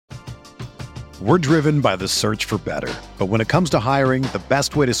We're driven by the search for better. But when it comes to hiring, the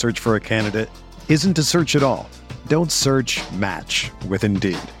best way to search for a candidate isn't to search at all. Don't search, match with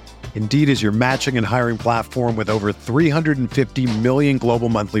Indeed. Indeed is your matching and hiring platform with over 350 million global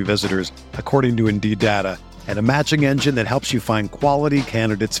monthly visitors, according to Indeed data, and a matching engine that helps you find quality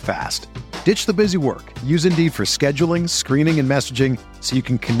candidates fast. Ditch the busy work. Use Indeed for scheduling, screening, and messaging so you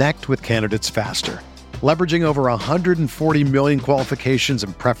can connect with candidates faster. Leveraging over 140 million qualifications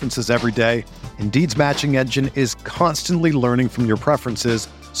and preferences every day, Indeed's matching engine is constantly learning from your preferences,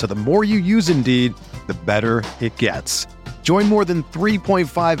 so the more you use Indeed, the better it gets. Join more than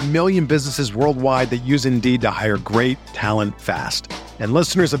 3.5 million businesses worldwide that use Indeed to hire great talent fast. And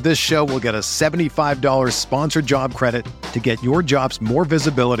listeners of this show will get a $75 sponsored job credit to get your jobs more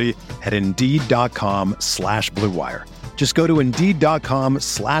visibility at Indeed.com/Blue Wire. Just go to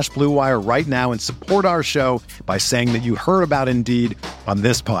Indeed.com/Blue Wire right now and support our show by saying that you heard about Indeed on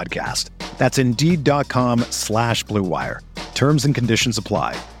this podcast. That's Indeed.com/Blue Wire. Terms and conditions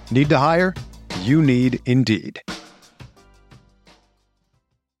apply. Need to hire? You need Indeed.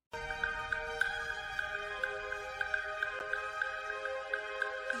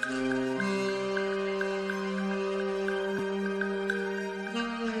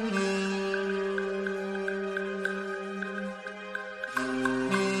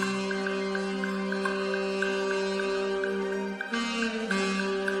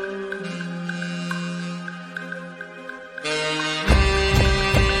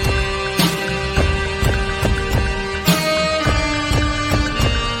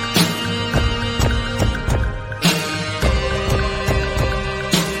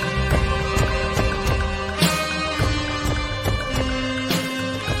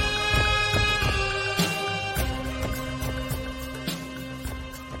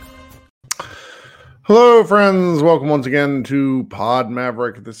 Hello, friends. Welcome once again to Pod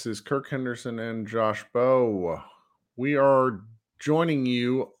Maverick. This is Kirk Henderson and Josh Bowe. We are joining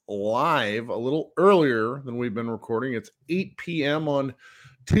you live a little earlier than we've been recording. It's 8 p.m. on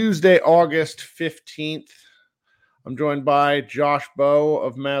Tuesday, August 15th. I'm joined by Josh Bowe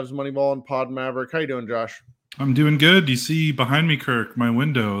of Mavs Moneyball and Pod Maverick. How you doing, Josh? I'm doing good. You see behind me, Kirk, my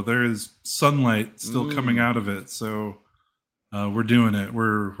window, there is sunlight still coming out of it. So we're doing it.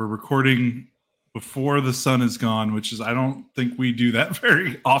 We're recording before the sun is gone, which is, I don't think we do that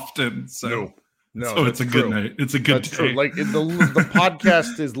very often. So it's a good night. It's a good day. True. Like the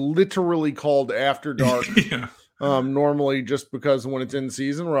podcast is literally called After Dark. Yeah. Normally, just because when it's in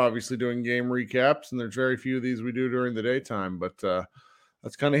season, we're obviously doing game recaps, and there's very few of these we do during the daytime. But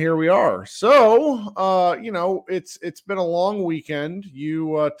that's kind of here we are. So, it's been a long weekend.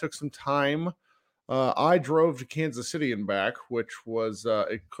 You took some time. I drove to Kansas City and back, which was,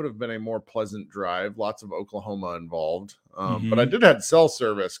 it could have been a more pleasant drive. Lots of Oklahoma involved. But I did have cell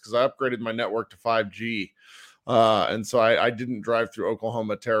service because I upgraded my network to 5G. And so I didn't drive through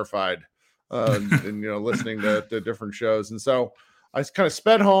Oklahoma terrified, and, listening to different shows. And so I kind of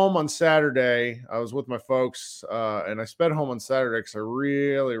sped home on Saturday. I was with my folks, and I sped home on Saturday because I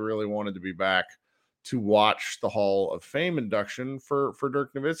really, really wanted to be back to watch the Hall of Fame induction for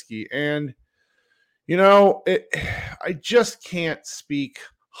Dirk Nowitzki. And I just can't speak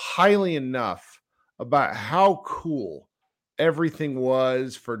highly enough about how cool everything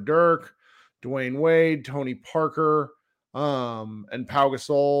was for Dirk, Dwayne Wade, Tony Parker, and Pau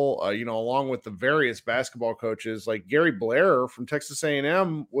Gasol, along with the various basketball coaches. Like Gary Blair from Texas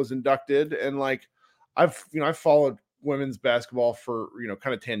A&M was inducted. And I've followed women's basketball for,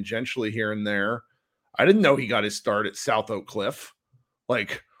 kind of tangentially here and there. I didn't know he got his start at South Oak Cliff.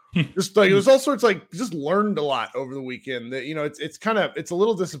 It was all sorts, just learned a lot over the weekend. That it's a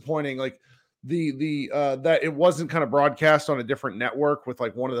little disappointing, that it wasn't kind of broadcast on a different network with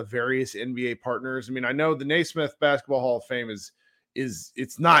one of the various NBA partners. I mean, I know the Naismith Basketball Hall of Fame is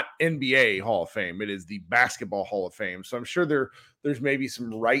it's not NBA Hall of Fame, it is the Basketball Hall of Fame. So I'm sure there's maybe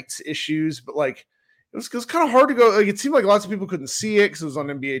some rights issues, but it was kind of hard to go. It seemed like lots of people couldn't see it because it was on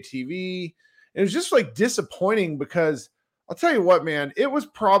NBA TV. It was just disappointing because I'll tell you what, man, it was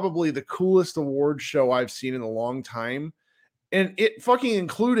probably the coolest award show I've seen in a long time. And it fucking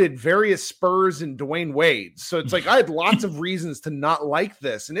included various Spurs and Dwayne Wade. So it's I had lots of reasons to not like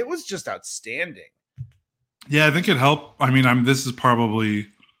this. And it was just outstanding. Yeah, I think it helped. I mean, this is probably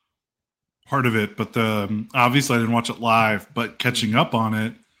part of it, but obviously I didn't watch it live, but catching up on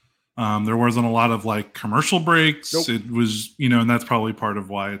it, there wasn't a lot of commercial breaks. Nope. It was, and that's probably part of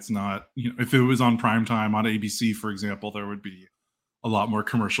why it's not, if it was on primetime on ABC, for example, there would be a lot more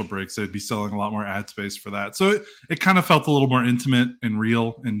commercial breaks. They'd be selling a lot more ad space for that. So it kind of felt a little more intimate and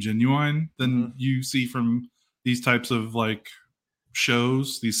real and genuine than you see from these types of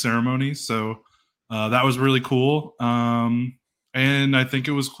shows, these ceremonies. So That was really cool. And I think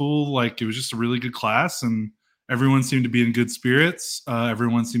it was cool. Like, it was just a really good class, and everyone seemed to be in good spirits.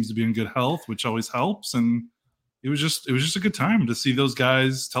 Everyone seems to be in good health, which always helps. And it was just a good time to see those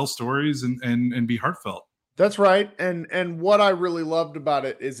guys tell stories and be heartfelt. That's right. And what I really loved about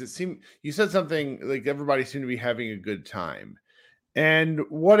it is you said something like everybody seemed to be having a good time. And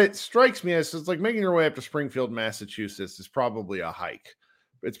what it strikes me as, it's like making your way up to Springfield, Massachusetts is probably a hike.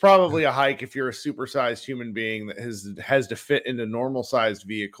 It's probably a hike if you're a supersized human being that has to fit into normal sized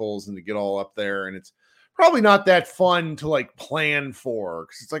vehicles and to get all up there. And it's probably not that fun to like plan for,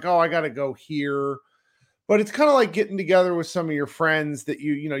 because it's like, oh, I got to go here. But it's kind of like getting together with some of your friends that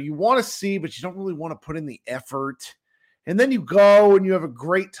you want to see, but you don't really want to put in the effort. And then you go and you have a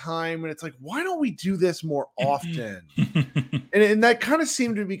great time. And it's like, why don't we do this more often? and that kind of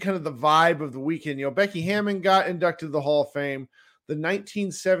seemed to be kind of the vibe of the weekend. Becky Hammond got inducted to the Hall of Fame. The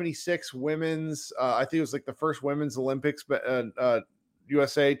 1976 women's, I think it was like the first women's Olympics, but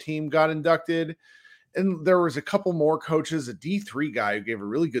USA team got inducted. And there was a couple more coaches, a D3 guy who gave a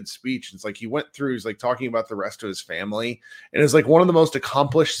really good speech. It's like he went through, he's like talking about the rest of his family. And it's like one of the most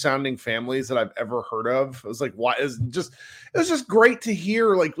accomplished sounding families that I've ever heard of. It was like, why is it was just great to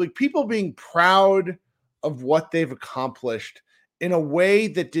hear like people being proud of what they've accomplished in a way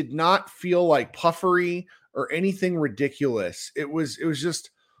that did not feel like puffery or anything ridiculous. It was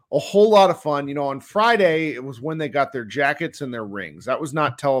just a whole lot of fun. On Friday, it was when they got their jackets and their rings. That was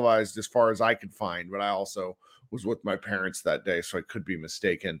not televised as far as I could find, but I also was with my parents that day, so I could be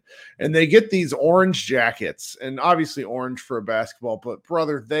mistaken. And they get these orange jackets, and obviously orange for a basketball, but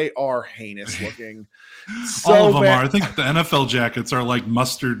brother, they are heinous looking. So all of them bad. are. I think the NFL jackets are like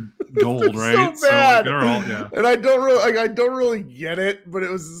mustard gold, right? So bad. Like, they're all, yeah. And I don't really get it, but it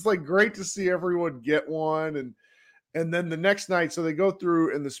was just like great to see everyone get one. And then the next night, so they go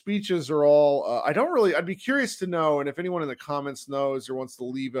through and the speeches are all, I'd be curious to know. And if anyone in the comments knows or wants to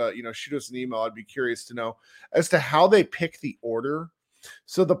leave shoot us an email, I'd be curious to know as to how they pick the order.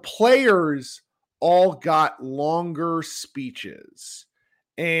 So the players all got longer speeches,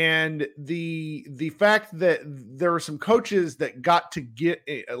 and the fact that there were some coaches that got to get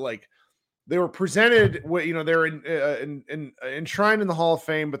they were presented with, they're enshrined in the Hall of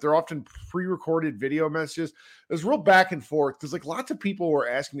Fame, but they're often pre-recorded video messages. It was real back and forth because like lots of people were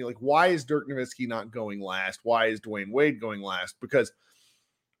asking me like, why is Dirk Nowitzki not going last? Why is Dwayne Wade going last? Because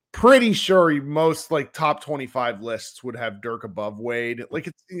pretty sure most like top 25 lists would have Dirk above Wade. Like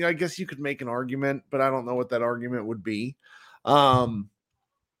it's, I guess you could make an argument, but I don't know what that argument would be. But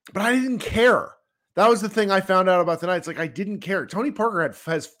I didn't care. That was the thing I found out about tonight. It's like, I didn't care. Tony Parker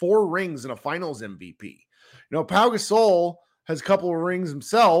has 4 rings and a finals MVP. Pau Gasol has a couple of rings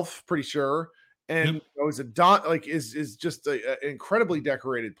himself, pretty sure. And is just an incredibly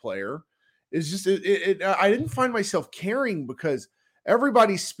decorated player. It's just, I didn't find myself caring because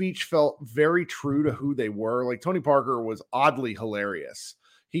everybody's speech felt very true to who they were. Like Tony Parker was oddly hilarious.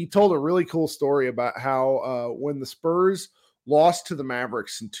 He told a really cool story about how when the Spurs lost to the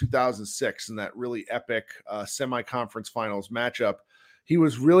Mavericks in 2006 in that really epic semi-conference finals matchup, he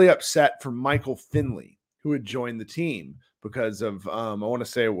was really upset for Michael Finley, who had joined the team because of, I want to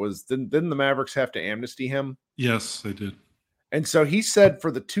say it was, didn't the Mavericks have to amnesty him? Yes, they did. And so he said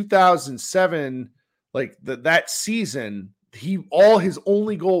for the 2007, like that season, his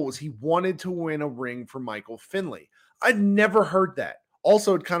only goal was he wanted to win a ring for Michael Finley. I'd never heard that.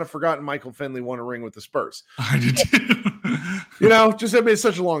 Also, had kind of forgotten Michael Finley won a ring with the Spurs. I did too. It's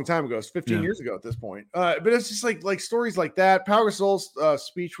such a long time ago. It's 15 years ago at this point. But it's just like stories like that. Pau Gasol's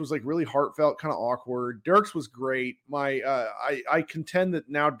speech was like really heartfelt, kind of awkward. Dirk's was great. I contend that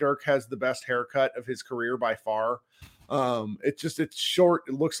now Dirk has the best haircut of his career by far. It's short.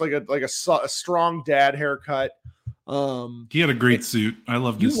 It looks like a strong dad haircut. He had a great suit. I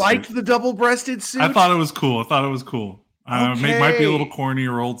loved his suit. You liked the double-breasted suit? I thought it was cool. Okay. Might be a little corny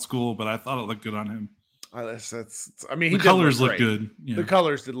or old school, but I thought it looked good on him. The colors look good. Yeah. The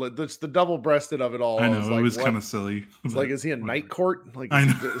colors did look. That's the double-breasted of it all. I know it was kind of silly. It's like, is he a night court? Like, I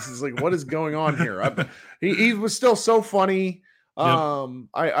know. This is like, what is going on here? He was still so funny. Yep. I'm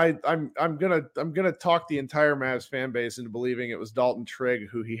gonna talk the entire Mavs fan base into believing it was Dalton Trigg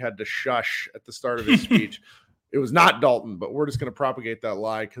who he had to shush at the start of his speech. It was not Dalton, but we're just going to propagate that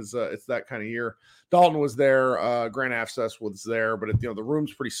lie because it's that kind of year. Dalton was there. Grant Afsess was there, but the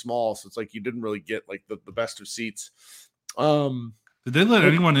room's pretty small, so it's like you didn't really get like the best of seats. Did they let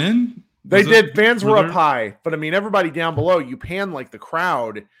anyone in? They did. Fans were up high, but I mean, everybody down below. You pan like the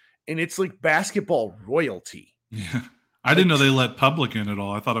crowd, and it's like basketball royalty. Yeah, I didn't know they let public in at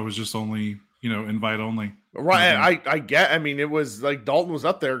all. I thought it was just only invite only. Right. I mean, it was like Dalton was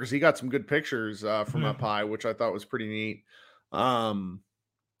up there because he got some good pictures from up high, which I thought was pretty neat. And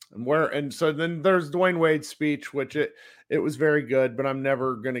so then there's Dwayne Wade's speech, which it was very good, but I'm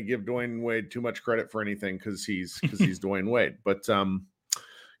never going to give Dwayne Wade too much credit for anything because he's Dwayne Wade. But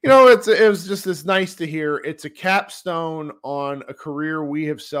it was just this nice to hear. It's a capstone on a career we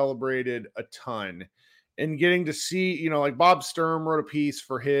have celebrated a ton, and getting to see, like Bob Sturm wrote a piece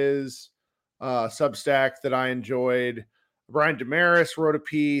for his Substack that I enjoyed. Brian Damaris wrote a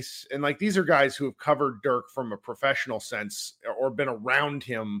piece, and like these are guys who have covered Dirk from a professional sense or been around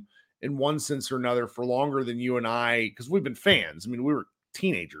him in one sense or another for longer than you and I, because we've been fans. I mean, we were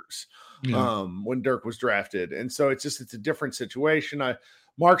teenagers when Dirk was drafted, and so it's a different situation.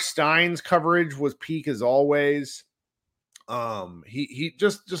 Mark Stein's coverage was peak as always. He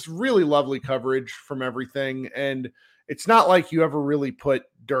just really lovely coverage from everything, and it's not like you ever really put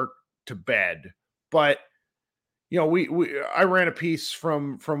Dirk to bed, but I ran a piece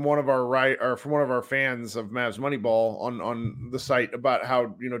from one of our fans of Mavs Moneyball on the site about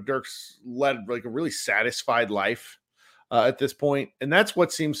how Dirk's led like a really satisfied life at this point, and that's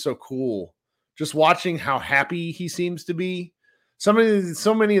what seems so cool. Just watching how happy he seems to be. So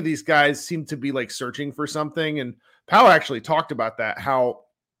many of these guys seem to be like searching for something, and Powell actually talked about that, how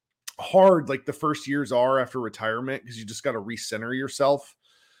hard like the first years are after retirement because you just got to recenter yourself.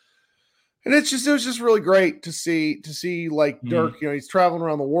 And it was just really great to see like Dirk, he's traveling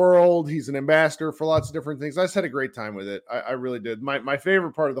around the world. He's an ambassador for lots of different things. I just had a great time with it. I really did. My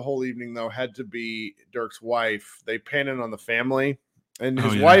favorite part of the whole evening though had to be Dirk's wife. They pan in on the family, and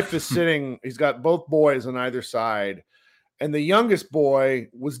his wife is sitting, he's got both boys on either side. And the youngest boy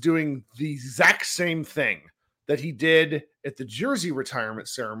was doing the exact same thing that he did at the jersey retirement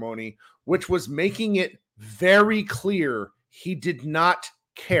ceremony, which was making it very clear he did not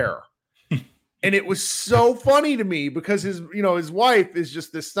care. And it was so funny to me because his wife is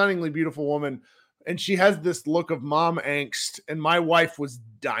just this stunningly beautiful woman, and she has this look of mom angst, and my wife was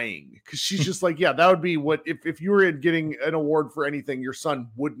dying because she's just like, yeah, that would be what if you were getting an award for anything, your son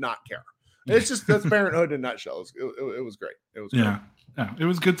would not care. And that's parenthood in a nutshell. It was great. It was great. Yeah, it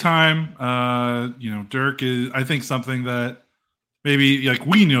was a good time. Dirk is, I think, something that maybe like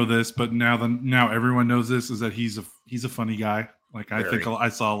we know this, but now everyone knows this, is that he's a funny guy. Like I think I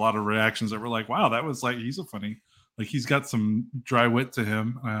saw a lot of reactions that were like, wow, that was like, he's a funny, like he's got some dry wit to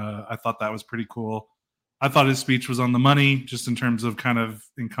him. I thought that was pretty cool. I thought his speech was on the money just in terms of kind of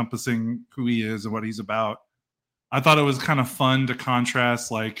encompassing who he is and what he's about. I thought it was kind of fun to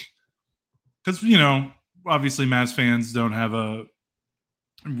contrast, like, because, obviously Mavs fans don't have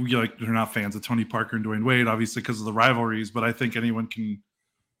they're not fans of Tony Parker and Dwayne Wade, obviously because of the rivalries, but I think anyone can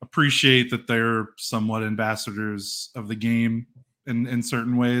appreciate that they're somewhat ambassadors of the game in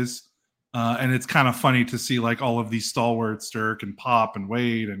certain ways. And it's kind of funny to see like all of these stalwarts, Dirk and Pop and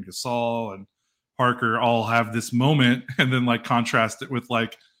Wade and Gasol and Parker, all have this moment, and then like contrast it with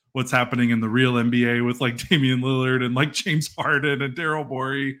like what's happening in the real NBA with like Damian Lillard and like James Harden and Daryl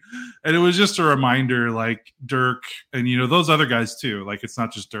Morey. And it was just a reminder, like Dirk and, those other guys too. Like it's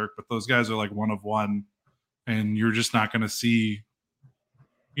not just Dirk, but those guys are like one of one, and you're just not going to see,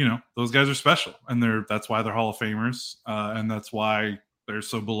 those guys are special, and that's why they're Hall of Famers. And that's why they're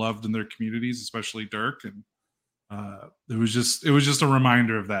so beloved in their communities, especially Dirk. And it was just a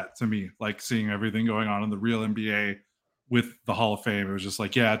reminder of that to me, like seeing everything going on in the real NBA with the Hall of Fame. It was just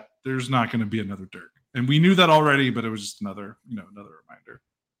like, yeah, there's not going to be another Dirk. And we knew that already, but it was just another reminder.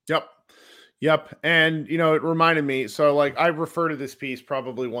 Yep. And, it reminded me. So like I refer to this piece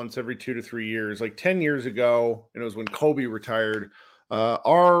probably once every 2 to 3 years, like 10 years ago. And it was when Kobe retired.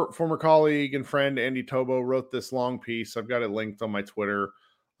 Our former colleague and friend, Andy Tobo, wrote this long piece. I've got it linked on my Twitter.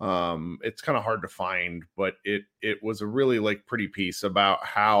 It's kind of hard to find, but it was a really like pretty piece about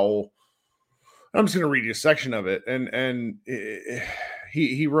how, I'm just going to read you a section of it. And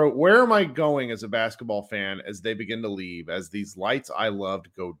he wrote, "Where am I going as a basketball fan as they begin to leave, as these lights I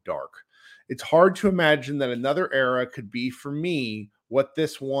loved go dark? It's hard to imagine that another era could be for me what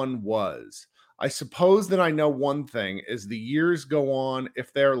this one was. I suppose that I know one thing: as the years go on,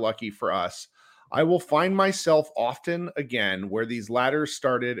 if they're lucky for us, I will find myself often again where these ladders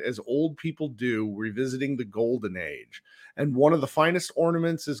started, as old people do, revisiting the golden age. And one of the finest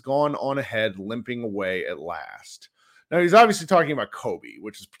ornaments is gone on ahead, limping away at last." Now, he's obviously talking about Kobe,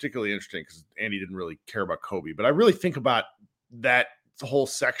 which is particularly interesting because Andy didn't really care about Kobe. But I really think about that whole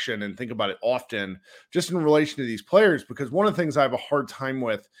section and think about it often just in relation to these players, because one of the things I have a hard time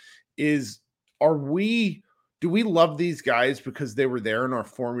with is, do we love these guys because they were there in our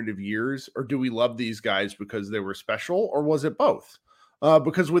formative years, or do we love these guys because they were special, or was it both?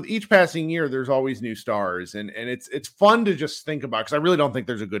 because with each passing year, there's always new stars, and it's fun to just think about, because I really don't think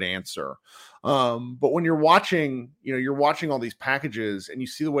there's a good answer. But when you're watching, you're watching all these packages and you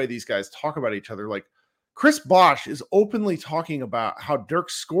see the way these guys talk about each other. Like Chris Bosh is openly talking about how Dirk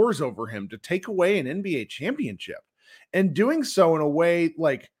scores over him to take away an NBA championship, and doing so in a way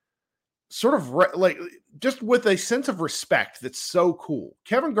like sort of like just with a sense of respect that's so cool.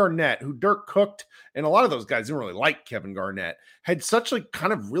 Kevin Garnett, who Dirk cooked, and a lot of those guys didn't really like Kevin Garnett, had such like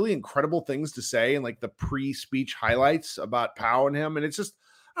kind of really incredible things to say in like the pre-speech highlights about Powell and him. And it's just,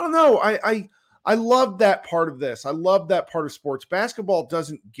 I don't know. I love that part of this. I love that part of sports. Basketball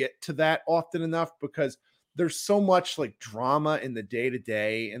doesn't get to that often enough because there's so much like drama in the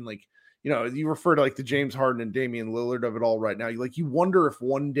day-to-day, and like, you refer to like the James Harden and Damian Lillard of it all right now. You wonder if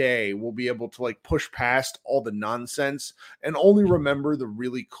one day we'll be able to like push past all the nonsense and only remember the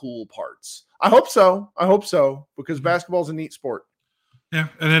really cool parts. I hope so. Because basketball is a neat sport. Yeah.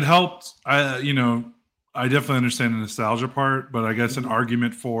 And it helped. I definitely understand the nostalgia part, but I guess an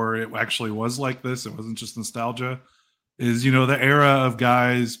argument for it actually was like this. It wasn't just nostalgia. Is, the era of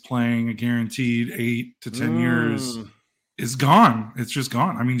guys playing a guaranteed 8 to 10 years is gone. It's just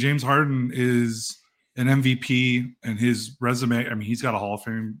gone. I mean, James Harden is an MVP, and his resume, I mean, he's got a Hall of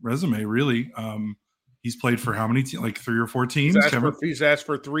Fame resume, really. He's played for how many teams? Like 3 or 4 teams? He's asked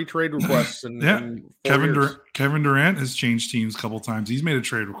for 3 trade requests. In Kevin Durant has changed teams a couple times. He's made a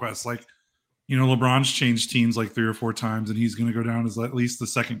trade request. Like, LeBron's changed teams like 3 or 4 times, and he's going to go down as at least the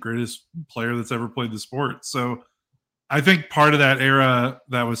second greatest player that's ever played the sport. So I think part of that era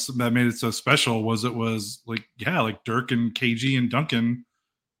that made it so special was it was like, like Dirk and KG and Duncan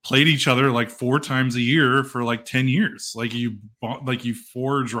played each other like 4 times a year for like 10 years. Like you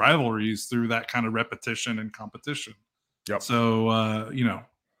forge rivalries through that kind of repetition and competition. Yep. So, I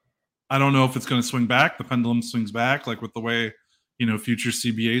don't know if it's going to swing back. The pendulum swings back, like with the way, future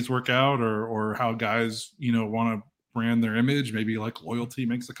CBAs work out, or how guys, want to brand their image. Maybe like loyalty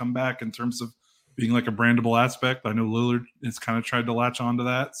makes a comeback in terms of being like a brandable aspect. I know Lillard has kind of tried to latch onto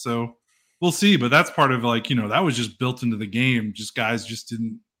that. So we'll see, but that's part of like, that was just built into the game. Just guys just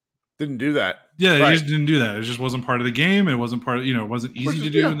didn't do that. Yeah. They just didn't do that. It just wasn't part of the game. It wasn't part of, it wasn't easy to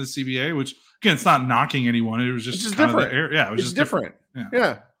do in the CBA, which again, it's not knocking anyone. It was just kind different. It was just different.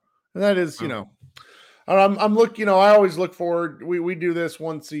 Yeah. And that is, I'm looking, I always look forward. We do this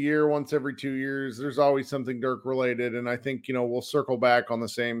once a year, once every 2 years. There's always something Dirk related. And I think, we'll circle back on the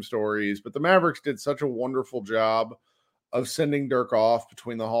same stories, but the Mavericks did such a wonderful job of sending Dirk off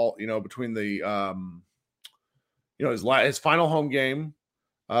between between the, his final home game,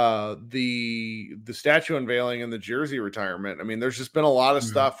 the statue unveiling and the jersey retirement. I mean, there's just been a lot of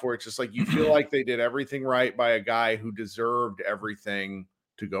stuff where it's just like, you feel like they did everything right by a guy who deserved everything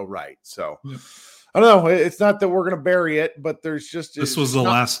to go right. So I don't know. It's not that we're going to bury it, but there's just this was the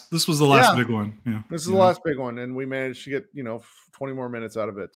last big one. Yeah, this is the last big one, and we managed to get 20 more minutes out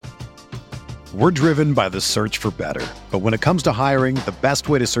of it. We're driven by the search for better, but when it comes to hiring, the best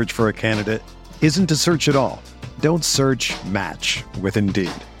way to search for a candidate isn't to search at all. Don't search. Match with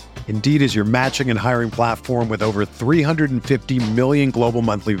Indeed. Indeed is your matching and hiring platform with over 350 million global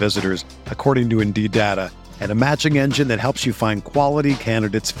monthly visitors, according to Indeed data, and a matching engine that helps you find quality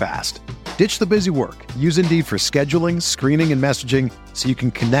candidates fast. Ditch the busy work. Use Indeed for scheduling, screening, and messaging so you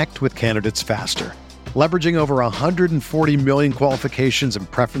can connect with candidates faster. Leveraging over 140 million qualifications and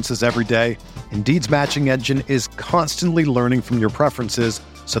preferences every day, Indeed's matching engine is constantly learning from your preferences,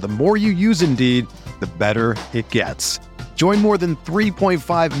 so the more you use Indeed, the better it gets. Join more than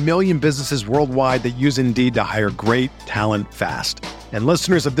 3.5 million businesses worldwide that use Indeed to hire great talent fast. And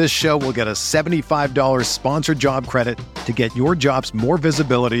listeners of this show will get a $75 sponsored job credit to get your jobs more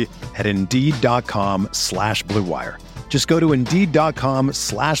visibility at Indeed.com/Blue Wire. Just go to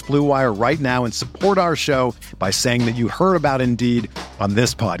Indeed.com/Blue Wire right now and support our show by saying that you heard about Indeed on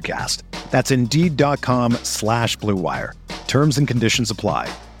this podcast. That's Indeed.com/Blue Wire. Terms and conditions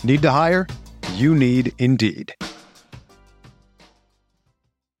apply. Need to hire? You need Indeed.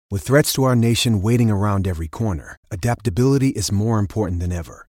 With threats to our nation waiting around every corner, adaptability is more important than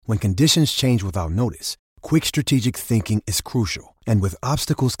ever. When conditions change without notice, quick strategic thinking is crucial. And with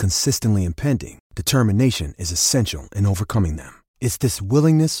obstacles consistently impending, determination is essential in overcoming them. It's this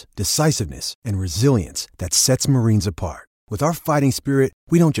willingness, decisiveness, and resilience that sets Marines apart. With our fighting spirit,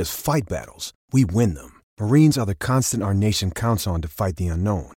 we don't just fight battles, we win them. Marines are the constant our nation counts on to fight the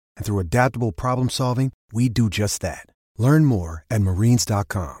unknown. And through adaptable problem solving, we do just that. Learn more at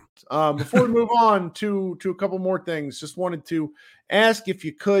Marines.com. Before we move on to a couple more things, just wanted to ask if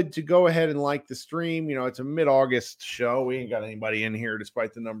you could to go ahead and like the stream. It's a mid-August show. We ain't got anybody in here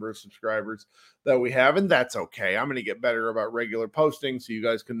despite the number of subscribers that we have, and that's okay. I'm going to get better about regular posting so you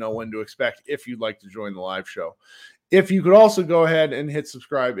guys can know when to expect if you'd like to join the live show. If you could also go ahead and hit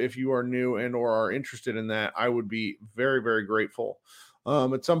subscribe if you are new and or are interested in that, I would be very, very grateful.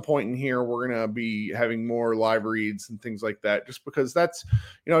 At some point in here, we're going to be having more live reads and things like that, just because that's,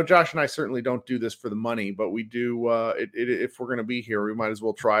 Josh and I certainly don't do this for the money, but we do, if we're going to be here, we might as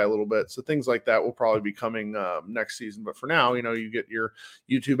well try a little bit. So things like that will probably be coming next season. But for now, you get your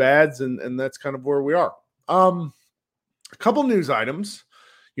YouTube ads and that's kind of where we are. A couple news items.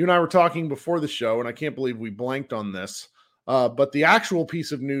 You and I were talking before the show, and I can't believe we blanked on this. But the actual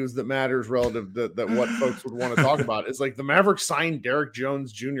piece of news that matters relative to that what folks would want to talk about is like the Mavericks signed Derrick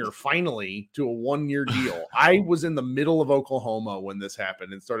Jones Jr. finally to a 1-year deal. I was in the middle of Oklahoma when this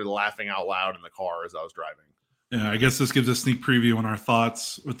happened and started laughing out loud in the car as I was driving. Yeah, I guess this gives a sneak preview on our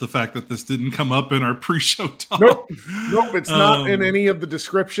thoughts with the fact that this didn't come up in our pre-show talk. Nope, it's not in any of the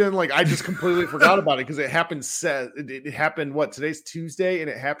description. Like I just completely forgot about it because it happened. It happened. Today's Tuesday, and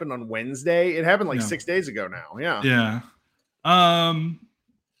it happened on Wednesday. It happened 6 days ago now. Yeah.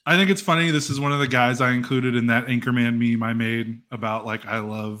 I think it's funny. This is one of the guys I included in that Anchorman meme I made about I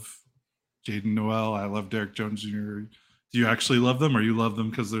love Jaden Noel. I love Derrick Jones Jr. Do you actually love them, or you love them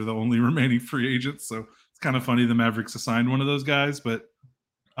because they're the only remaining free agents? So it's kind of funny the Mavericks assigned one of those guys, but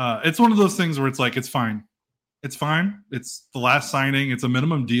it's one of those things where it's it's fine. It's fine. It's the last signing. It's a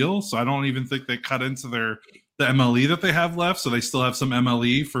minimum deal. So I don't even think they cut into the MLE that they have left. So they still have some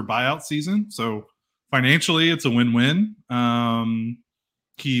MLE for buyout season. So financially, it's a win-win.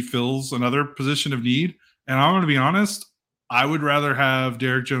 He fills another position of need. And I'm going to be honest, I would rather have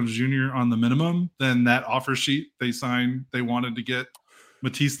Derrick Jones Jr. on the minimum than that offer sheet they wanted to get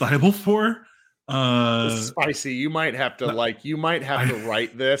Matisse Thybulle for. Spicy. You might have to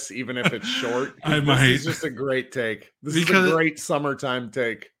write this, even if it's short. This is just a great take. This is a great summertime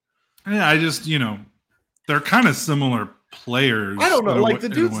take. Yeah, I just, they're kind of similar players. I don't know. The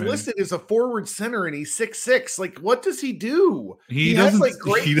dude's listed as a forward center and he's 6'6". What does he do? He has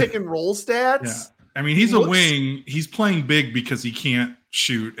great pick and roll stats. Yeah. I mean, he's a wing. He's playing big because he can't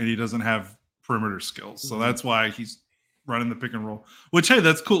shoot and he doesn't have perimeter skills. So that's why he's running the pick and roll, which, hey,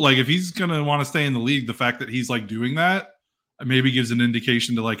 that's cool. If he's going to want to stay in the league, the fact that he's doing that maybe gives an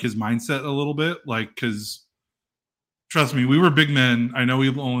indication to his mindset a little bit. Because trust me, we were big men. I know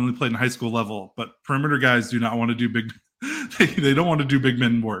we only played in high school level, but perimeter guys do not want to do big. They don't want to do big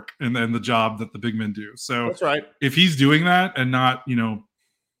men work and the job that the big men do. So that's right. If he's doing that and not,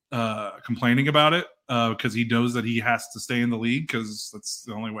 complaining about it because he knows that he has to stay in the league because that's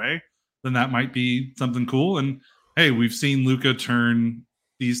the only way, then that might be something cool. And hey, we've seen Luka turn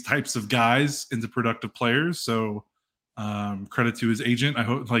these types of guys into productive players. So credit to his agent. I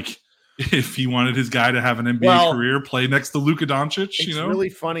hope if he wanted his guy to have an NBA career, play next to Luka Doncic. It's really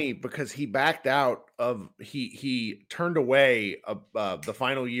funny because he backed out of he turned away the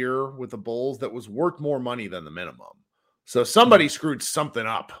final year with the Bulls that was worth more money than the minimum. So somebody screwed something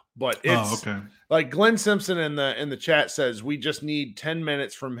up. But it's Glenn Simpson in the chat says we just need 10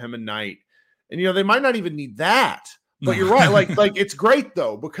 minutes from him a night, and they might not even need that. But you're right. It's great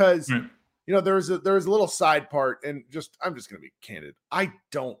though because. Right. There's a little side part, and I'm just going to be candid. I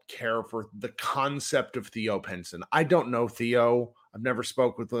don't care for the concept of Theo Pinson. I don't know Theo. I've never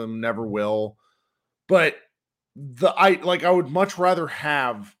spoke with him, never will. But I would much rather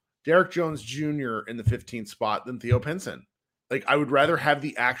have Derrick Jones Jr. in the 15th spot than Theo Pinson. I would rather have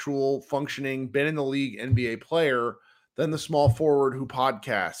the actual functioning, been in the league NBA player than the small forward who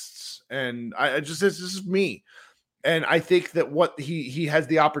podcasts. And this is me. And I think that what he has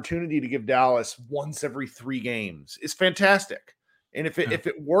the opportunity to give Dallas once every 3 games is fantastic. And if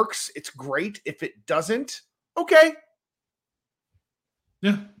it works, it's great. If it doesn't, okay.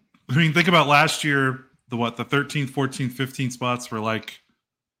 Yeah. I mean, think about last year, the 13th, 14th, 15th spots were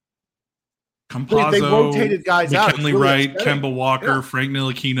Campazzo, they rotated guys out. McKinley Wright, Kemba Walker, Frank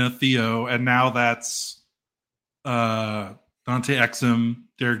Ntilikina, Theo, and now that's Dante Exum,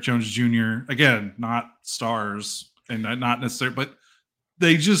 Derrick Jones Jr. Again, not stars. And not necessarily, but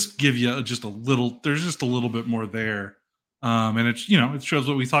they just give you just a little. There's just a little bit more there, and it it shows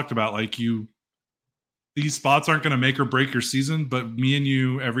what we talked about. These spots aren't going to make or break your season, but me and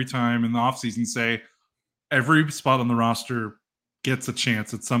you every time in the offseason say every spot on the roster gets a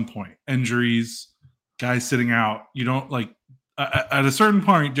chance at some point. Injuries, guys sitting out. You don't at a certain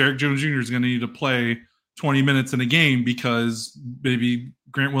point, Derrick Jones Jr. is going to need to play 20 minutes in a game because maybe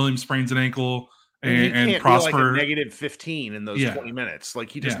Grant Williams sprains an ankle. and Prosper be like a -15 in those 20 minutes. Like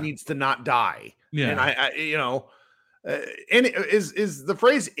he just needs to not die. Yeah. And I and is the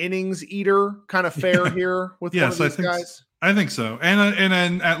phrase innings eater kind of fair here with one of these guys? I think so.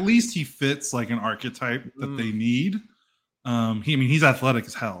 And at least he fits like an archetype that they need. He's athletic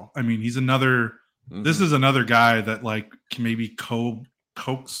as hell. I mean, he's another this is another guy that like can maybe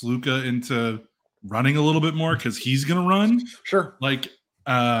coax Luka into running a little bit more because he's gonna run. Sure. Like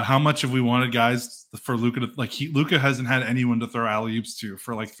how much have we wanted guys for Luka to like Luka hasn't had anyone to throw alley-oops to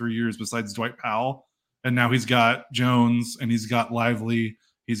for like 3 years besides Dwight Powell. And now he's got Jones and he's got Lively,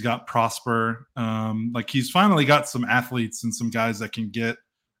 he's got Prosper. Like he's finally got some athletes and some guys that can get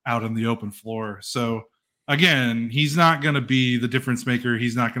out on the open floor. So again, he's not going to be the difference maker.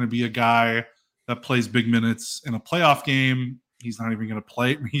 He's not going to be a guy that plays big minutes in a playoff game. He's not even going to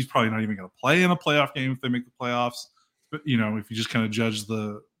play. He's probably not even going to play in a playoff game if they make the playoffs. But, if you just kind of judge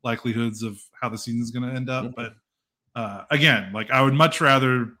the likelihoods of how the season is going to end up. But again, like I would much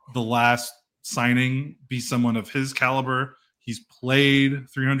rather the last signing be someone of his caliber. He's played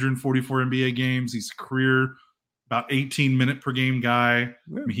 344 NBA games. He's a career about 18-minute per game guy. I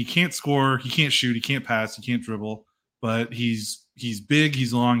mean, he can't score, he can't shoot, he can't pass, he can't dribble, but he's big,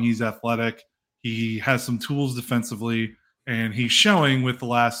 he's long, he's athletic. He has some tools defensively, and he's showing with the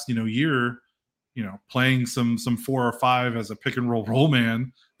last year, playing some 4 or 5 as a pick and roll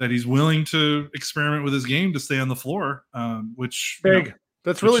man that he's willing to experiment with his game to stay on the floor. Which big.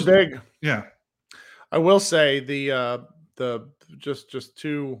 That's really big. Yeah. I will say one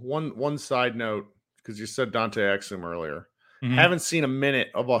side note, because you said Dante Exum earlier. Mm-hmm. Haven't seen a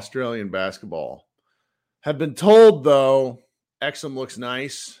minute of Australian basketball. Have been told, though, Exum looks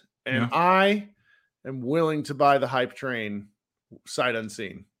nice, and I am willing to buy the hype train sight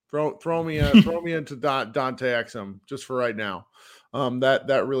unseen. Throw me into Dante Exum just for right now.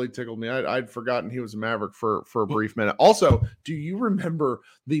 That really tickled me. I'd forgotten he was a Maverick for a brief minute. Also, do you remember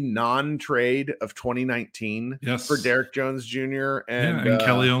the non-trade of 2019 for Derrick Jones Jr. and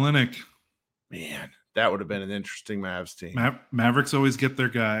Kelly Olynyk? Man, that would have been an interesting Mavs team. Mavericks always get their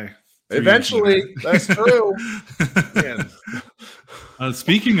guy. Eventually, that's true.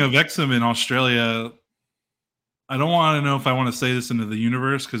 Speaking of Exum in Australia, I don't want to know if I want to say this into the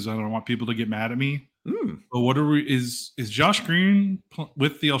universe because I don't want people to get mad at me. But is Josh Green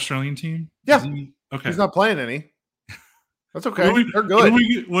with the Australian team? Yeah. Okay. He's not playing any. That's okay. They're good.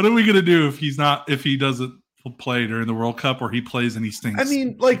 What are we going to do if he doesn't play during the World Cup or he plays and he stinks? I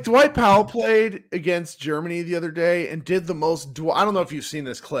mean, like Dwight Powell played against Germany the other day and did the most. I don't know if you've seen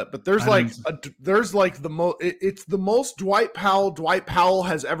this clip, but it's the most Dwight Powell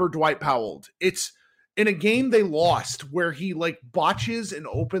has ever Dwight Powelled. It's in a game they lost where he like botches an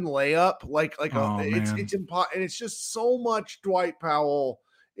open layup, and it's just so much Dwight Powell.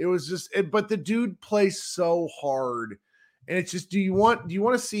 It was just, but the dude plays so hard, and it's just, do you want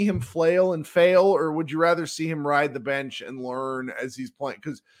to see him flail and fail, or would you rather see him ride the bench and learn as he's playing?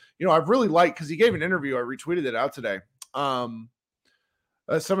 Because I've really liked, because he gave an interview, I retweeted it out today.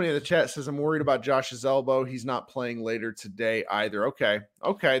 Somebody in the chat says, I'm worried about Josh's elbow. He's not playing later today either. Okay.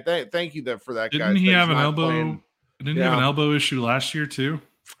 Thank you for that, guys. Didn't he have an elbow? Didn't he have an elbow issue last year too?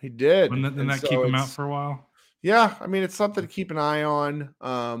 He did. Didn't that keep him out for a while? Yeah. I mean, it's something to keep an eye on.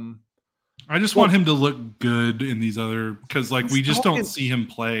 I just want him to look good in these other, because like we just don't see him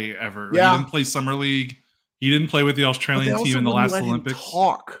play ever. Yeah. He didn't play summer league. He didn't play with the Australian team in the last Olympics.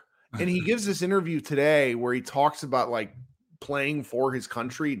 And he gives this interview today where he talks about like playing for his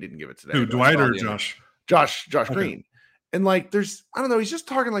country. He didn't give it today. Who, Dwight or Josh? Josh Green. And like, I don't know, he's just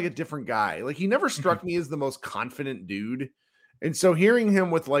talking like a different guy. Like he never struck me as the most confident dude. And so hearing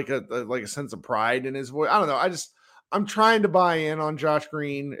him with like a sense of pride in his voice, I don't know. I'm trying to buy in on Josh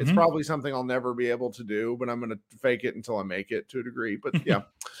Green. It's probably something I'll never be able to do, but I'm going to fake it until I make it to a degree. But yeah.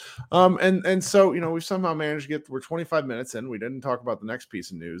 And so, we've somehow managed to we're 25 minutes in. We didn't talk about the next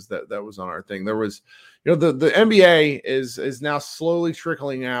piece of news that was on our thing. There was, the NBA is now slowly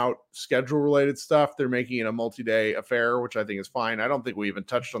trickling out schedule related stuff. They're making it a multi-day affair, which I think is fine. I don't think we even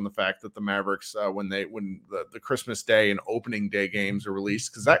touched on the fact that the Mavericks, when the Christmas Day and opening day games are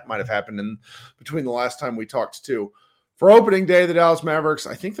released, because that might have happened in between the last time we talked too. For opening day, the Dallas Mavericks,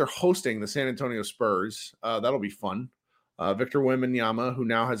 I think they're hosting the San Antonio Spurs. That'll be fun. Victor Wembanyama, who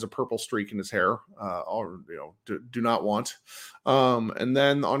now has a purple streak in his hair, do not want. And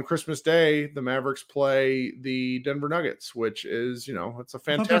then on Christmas Day, the Mavericks play the Denver Nuggets, which is, it's a fantastic.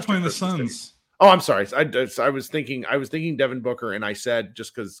 I thought they're playing the Christmas Suns. Day. Oh, I'm sorry. I was thinking Devin Booker, and I said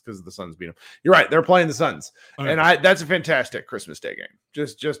just because the Suns beat him. You're right. They're playing the Suns, Okay. and that's a fantastic Christmas Day game.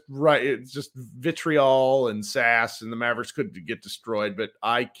 Just right. It's just vitriol and sass, and the Mavericks could get destroyed, but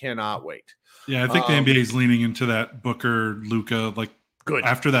I cannot wait. Yeah, I think the NBA is leaning into that Booker, Luka, like good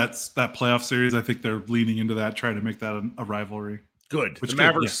after that playoff series. I think they're leaning into that, trying to make that a rivalry. Good.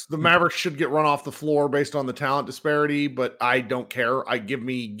 The Mavericks should get run off the floor based on the talent disparity, but I don't care. Give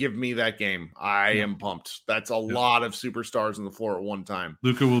me that game. I am pumped. That's a lot of superstars on the floor at one time.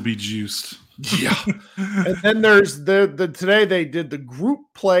 Luka will be juiced. Yeah. And then there's the today they did the group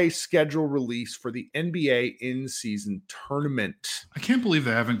play schedule release for the NBA in-season tournament. I can't believe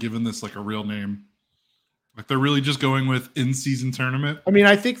they haven't given this like a real name. Like they're really just going with in-season tournament. I mean,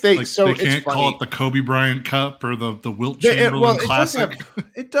 I think they can't call it the Kobe Bryant Cup or the Wilt Chamberlain Classic.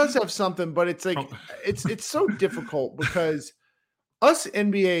 It does have something, but it's like it's so difficult because us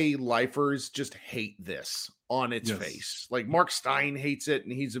NBA lifers just hate this on its face. Like Mark Stein hates it,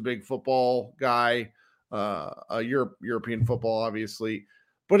 and he's a big football guy, European football, obviously.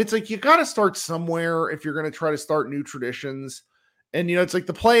 But it's like you got to start somewhere if you're going to try to start new traditions. And, it's like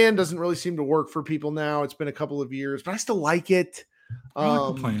the play-in doesn't really seem to work for people now. It's been a couple of years, but I still like it. I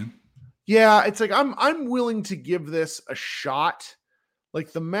like the play-in. Yeah, it's like I'm willing to give this a shot.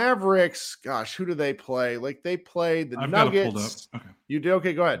 Like the Mavericks, gosh, who do they play? Like they play the Nuggets. Got it pulled up. Okay. You did?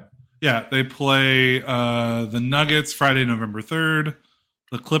 Okay, go ahead. Yeah, they play the Nuggets Friday, November 3rd,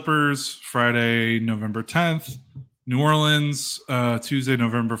 the Clippers Friday, November 10th, New Orleans Tuesday,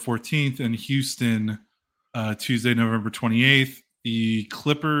 November 14th, and Houston Tuesday, November 28th. The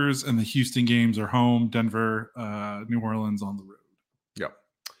Clippers and the Houston games are home. Denver, New Orleans on the road. Yep.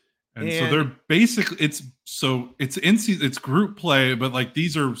 And so they're basically it's group play, but like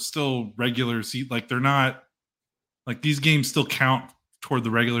these are still regular season. Like they're not like these games still count toward the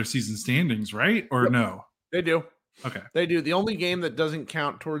regular season standings, right? Or no? They do. Okay. They do. The only game that doesn't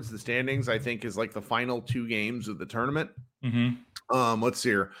count towards the standings, I think, is like the final 2 games of the tournament. Mm-hmm. Let's see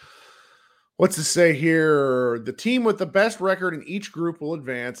here. What's it say here? The team with the best record in each group will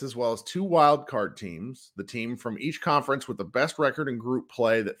advance, as well as 2 wild card teams. The team from each conference with the best record in group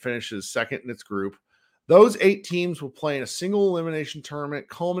play that finishes second in its group. Those 8 teams will play in a single elimination tournament,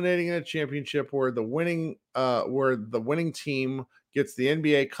 culminating in a championship where the winning team gets the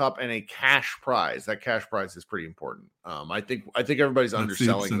NBA Cup and a cash prize. That cash prize is pretty important. I think everybody's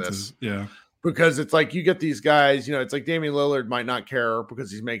underselling this. Yeah. Because it's like you get these guys, it's like Damian Lillard might not care because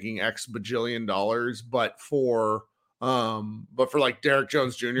he's making X bajillion dollars, but for like Derrick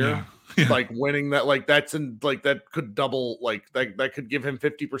Jones Jr., like winning that, like that's that could double, like that could give him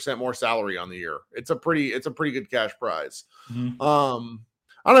 50% more salary on the year. It's a pretty good cash prize. Mm-hmm.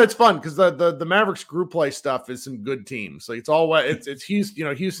 I don't know, it's fun because the Mavericks group play stuff is some good teams. Like it's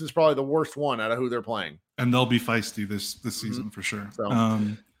Houston. Houston's probably the worst one out of who they're playing, and they'll be feisty this season for sure. So.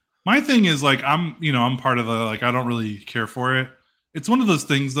 My thing is like, I'm part of the, like, I don't really care for it. It's one of those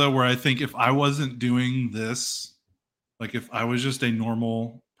things though, where I think if I wasn't doing this, like if I was just a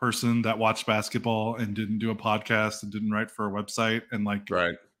normal person that watched basketball and didn't do a podcast and didn't write for a website and like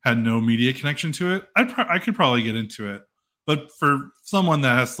had no media connection to it, I could probably get into it. But for someone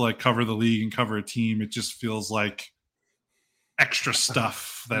that has to like cover the league and cover a team, it just feels like extra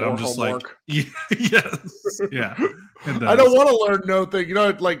stuff that I'm just homework. Like, yes, yeah. I don't want to learn no thing.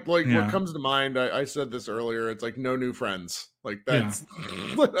 Like what comes to mind. I said this earlier. It's like no new friends. Like that's.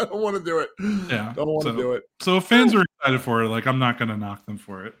 I don't want to do it. Yeah, don't want to do it. So if fans are excited for it, like I'm not going to knock them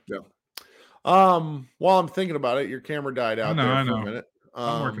for it. Yeah. While I'm thinking about it, your camera died out for a minute.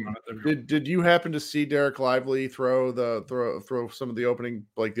 I'm working on it. Did you happen to see Derek Lively throw some of the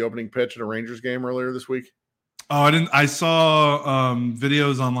opening pitch at a Rangers game earlier this week? Oh, I didn't. I saw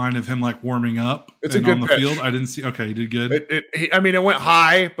videos online of him like warming up. It's a good on the pitch. Field. I didn't see. Okay, he did good. It went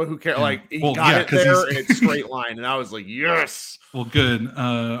high, but who cares? Like he got it there, and it's straight line, and I was like, yes. Well, good.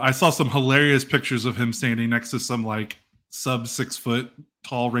 I saw some hilarious pictures of him standing next to some like sub 6 foot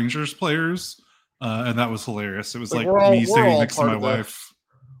tall Rangers players, and that was hilarious. It was like me standing next to my wife.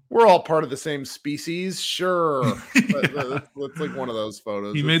 We're all part of the same species, sure. It's like one of those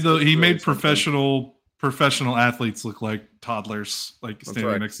photos. He made professional athletes look like toddlers, like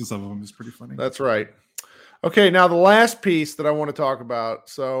standing next to some of them is pretty funny. That's right. Okay, now the last piece that I want to talk about.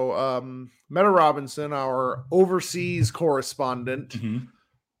 So Meta Robinson, our overseas correspondent,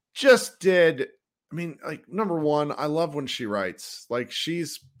 just did, I mean, like, number one, I love when she writes. Like,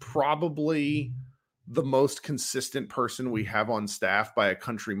 she's probably the most consistent person we have on staff by a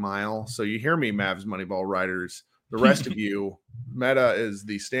country mile. So you hear me, Mavs Moneyball writers. The rest of you, Meta is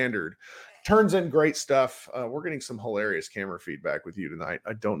the standard. Turns in great stuff. We're getting some hilarious camera feedback with you tonight.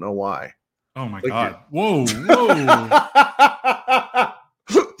 I don't know why. Oh my Like God. Whoa.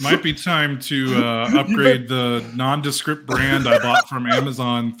 Might be time to upgrade the nondescript brand I bought from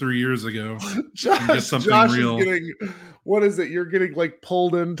Amazon 3 years ago and get something Josh real. is getting, what is it? You're getting like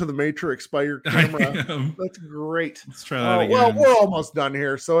pulled into the Matrix by your camera. That's great. Let's try that again. Well, we're almost done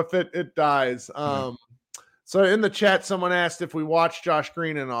here. So if it dies, So in the chat, someone asked if we watched Josh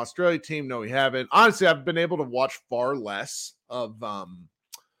Green in an Australia team. No, we haven't. Honestly, I've been able to watch far less of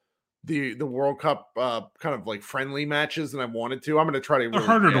the World Cup kind of like friendly matches than I wanted to. I'm going to try to. They're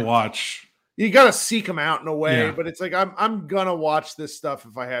harder to watch. You got to seek them out in a way, Yeah. but it's like I'm gonna watch this stuff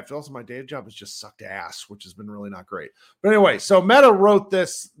if I have to. Also, my day job has just sucked ass, which has been really not great. But anyway, so Meta wrote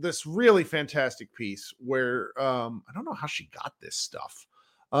this really fantastic piece where I don't know how she got this stuff.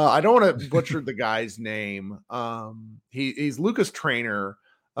 I don't want to butcher the guy's name. He's Luca's trainer,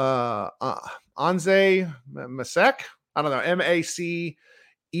 Anze Masek. I don't know, Macek.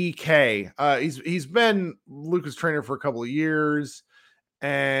 He's been Luca's trainer for a couple of years.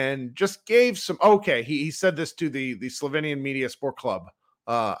 And just gave some. Okay, he said this to the Slovenian Media Sport Club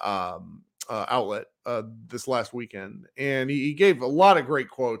outlet this last weekend, and he gave a lot of great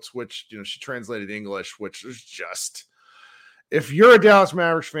quotes, which she translated English, which is just, if you're a Dallas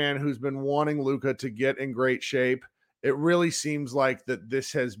Mavericks fan who's been wanting Luka to get in great shape, it really seems like that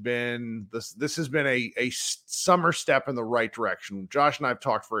this has been a summer step in the right direction. Josh and I have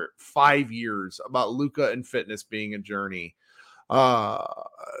talked for 5 years about Luka and fitness being a journey.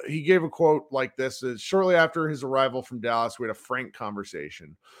 He gave a quote like this: shortly after his arrival from Dallas, we had a frank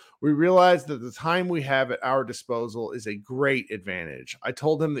conversation. We realized that the time we have at our disposal is a great advantage. I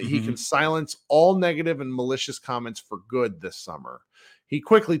told him that he can silence all negative and malicious comments for good this summer. He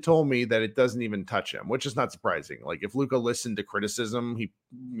quickly told me that it doesn't even touch him, which is not surprising. Like if Luka listened to criticism,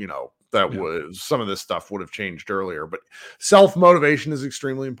 some of this stuff would have changed earlier, but self-motivation is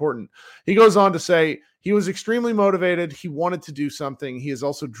extremely important. He goes on to say he was extremely motivated. He wanted to do something. He is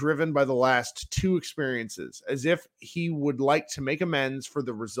also driven by the last 2 experiences, as if he would like to make amends for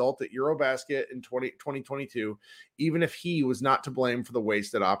the result at Eurobasket in 2022, even if he was not to blame for the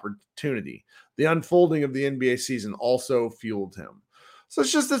wasted opportunity. The unfolding of the NBA season also fueled him. So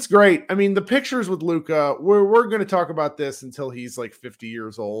it's great. I mean, the pictures with Luka, we're going to talk about this until he's like 50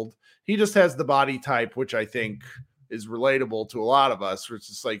 years old. He just has the body type, which I think is relatable to a lot of us, where it's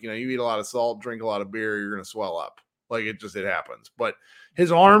just like, you eat a lot of salt, drink a lot of beer, you're going to swell up. Like it happens. But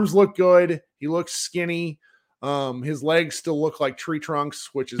his arms look good. He looks skinny. His legs still look like tree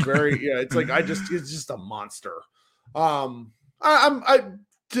trunks, which is very, it's like, it's just a monster. To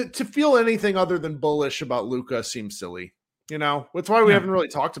feel anything other than bullish about Luka seems silly. That's why we haven't really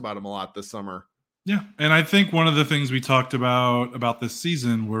talked about him a lot this summer. Yeah. And I think one of the things we talked about this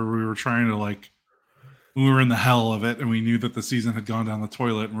season, where we were trying to when we were in the hell of it and we knew that the season had gone down the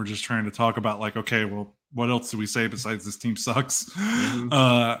toilet, and we're just trying to talk about okay, well, what else do we say besides this team sucks?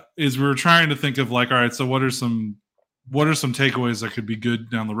 Is we were trying to think of all right, so what are some takeaways that could be good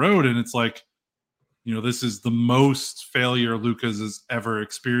down the road? And it's this is the most failure Lucas has ever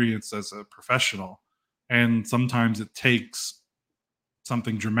experienced as a professional. And sometimes it takes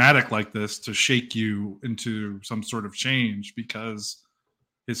something dramatic like this to shake you into some sort of change, because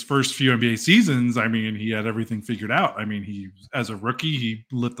his first few NBA seasons, he had everything figured out. He, as a rookie, he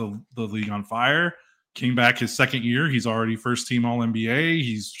lit the league on fire. Came back his second year, he's already first team All-NBA.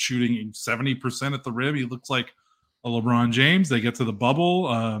 He's shooting 70% at the rim. He looks like a LeBron James. They get to the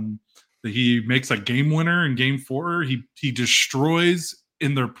bubble. He makes a game winner in Game 4. He destroys,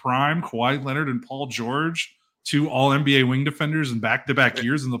 in their prime, Kawhi Leonard and Paul George, 2 All-NBA wing defenders in back-to-back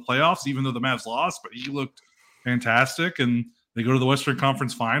years in the playoffs, even though the Mavs lost, but he looked fantastic. And they go to the Western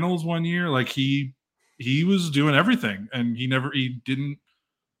Conference Finals one year. He was doing everything, and he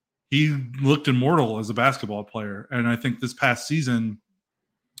looked immortal as a basketball player. And I think this past season,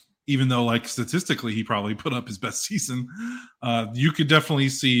 even though statistically he probably put up his best season, you could definitely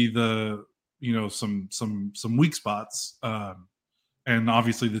see some weak spots. And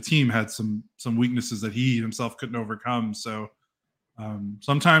obviously the team had some weaknesses that he himself couldn't overcome. So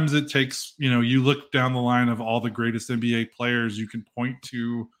sometimes it takes, you look down the line of all the greatest NBA players, you can point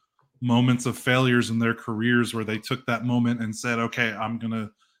to moments of failures in their careers where they took that moment and said, okay, I'm going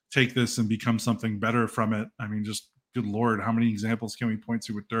to take this and become something better from it. Just good Lord, how many examples can we point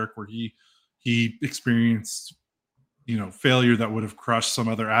to with Dirk where he experienced, failure that would have crushed some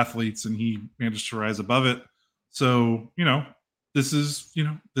other athletes, and he managed to rise above it. So, this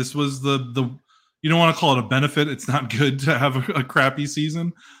was the you don't want to call it a benefit. It's not good to have a crappy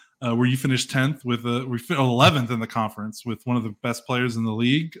season where you finish 10th we 11th in the conference with one of the best players in the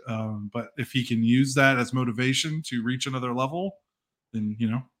league. But if he can use that as motivation to reach another level, then,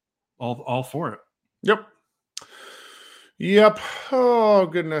 all for it. Yep. Oh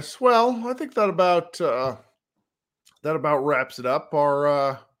goodness. Well, I think that about wraps it up.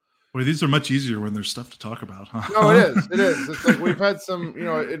 Our Boy, these are much easier when there's stuff to talk about, huh? No, it is. It is. It's like we've had some,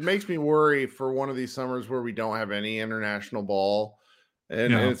 it makes me worry for one of these summers where we don't have any international ball.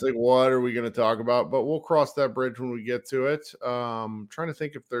 And it's like, what are we going to talk about? But we'll cross that bridge when we get to it. Trying to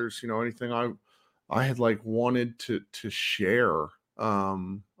think if there's, anything I had like wanted to share.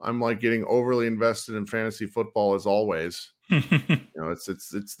 I'm like getting overly invested in fantasy football as always.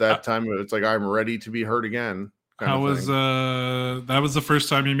 It's that time. It's like I'm ready to be hurt again. How was that was the first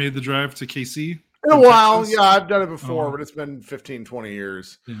time you made the drive to KC? In a while, Texas? Yeah, I've done it before, but it's been 15, 20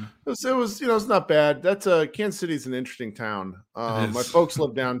 years. Yeah. It was, it's not bad. That's Kansas City's an interesting town. My folks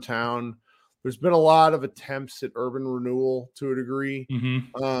live downtown. There's been a lot of attempts at urban renewal to a degree,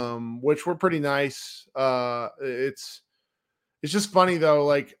 which were pretty nice. It's just funny though.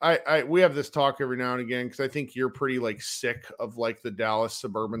 Like we have this talk every now and again, because I think you're pretty like sick of like the Dallas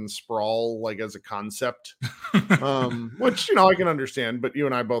suburban sprawl, like as a concept, which, I can understand, but you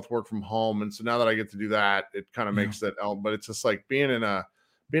and I both work from home. And so now that I get to do that, it kind of makes that, but it's just like being in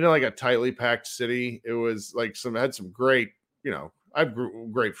like a tightly packed city. It was like had some great, I've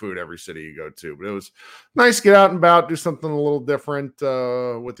great food every city you go to, but it was nice to get out and about, do something a little different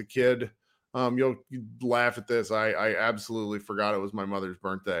with the kid. You'll laugh at this. I absolutely forgot it was my mother's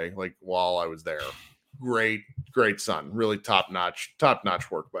birthday, like while I was there. Great son. Really top notch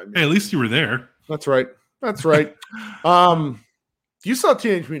work by me. Hey, at least you were there. That's right. You saw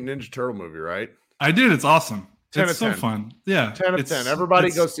Teenage Mutant Ninja Turtle movie, right? I did. It's awesome. 10 it's of so 10. fun. Yeah. 10 of 10.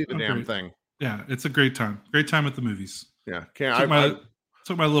 Everybody go see the damn thing. Yeah. It's a great time. Great time at the movies. Yeah.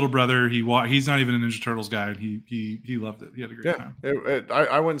 Took my little brother. He's not even a Ninja Turtles guy, and he loved it. He had a great time.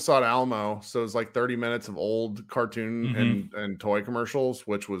 I went and saw it at Alamo, so it was like 30 minutes of old cartoon and toy commercials,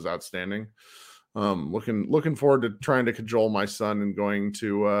 which was outstanding. Looking forward to trying to cajole my son and going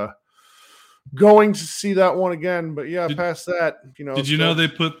to see that one again. But yeah, past that, Did you know they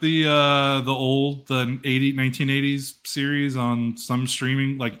put the 1980s series on some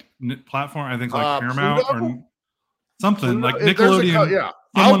streaming like platform? I think like Paramount or something like Nickelodeon.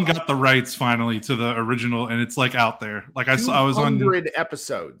 Someone got the rights finally to the original, and it's like out there. Like I was on 100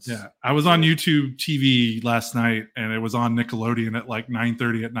 episodes. Yeah, I was on YouTube TV last night, and it was on Nickelodeon at like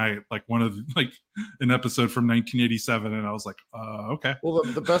 9:30 at night, like one of like an episode from 1987, and I was like, okay. Well,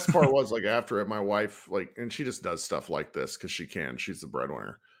 the best part was like after it, my wife and she just does stuff like this because she's the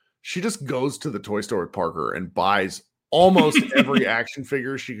breadwinner. She just goes to the toy store with Parker and buys almost every action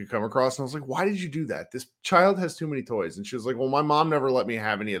figure she could come across. And I was like, why did you do that? This child has too many toys. And she was like, well, my mom never let me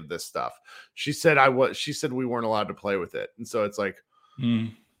have any of this stuff. She said we weren't allowed to play with it. And so it's like,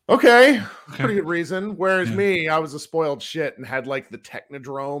 okay, pretty good reason. Whereas me, I was a spoiled shit and had like the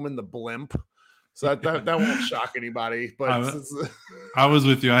Technodrome and the blimp. So that won't shock anybody. But I was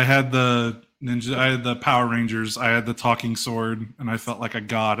with you. I had the ninja, I had the Power Rangers, I had the talking sword, and I felt like a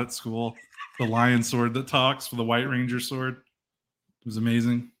god at school. The lion sword that talks for the White Ranger sword. It was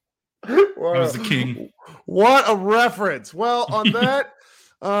amazing. I was the king. What a reference. Well, on that,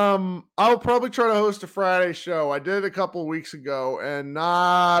 I'll probably try to host a Friday show. I did a couple of weeks ago, and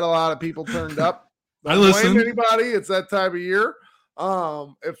not a lot of people turned up. I listened. Blame anybody. It's that time of year.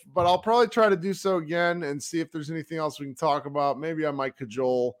 But I'll probably try to do so again and see if there's anything else we can talk about. Maybe I might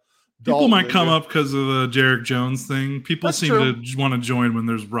cajole People might come up because of the Derrick Jones thing. People seem to want to join when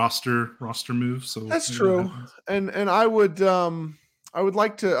there's roster moves. So that's true. And I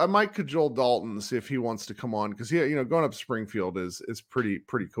might cajole Dalton to see if he wants to come on, because going up Springfield is pretty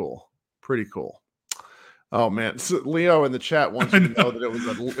cool. Pretty cool. Oh man, so Leo in the chat wants to know that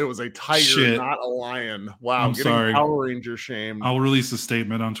it was a tiger, not a lion. Wow, I'm sorry. Power Ranger shamed. I'll release a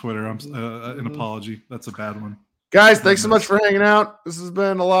statement on Twitter. An apology. That's a bad one. Guys, thanks so much for hanging out. This has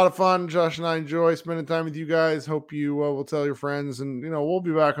been a lot of fun. Josh and I enjoy spending time with you guys. Hope you will tell your friends, and we'll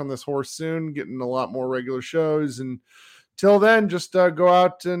be back on this horse soon, getting a lot more regular shows. And till then, just go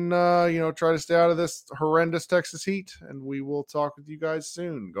out and try to stay out of this horrendous Texas heat, and we will talk with you guys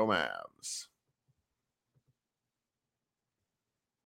soon. Go Mavs.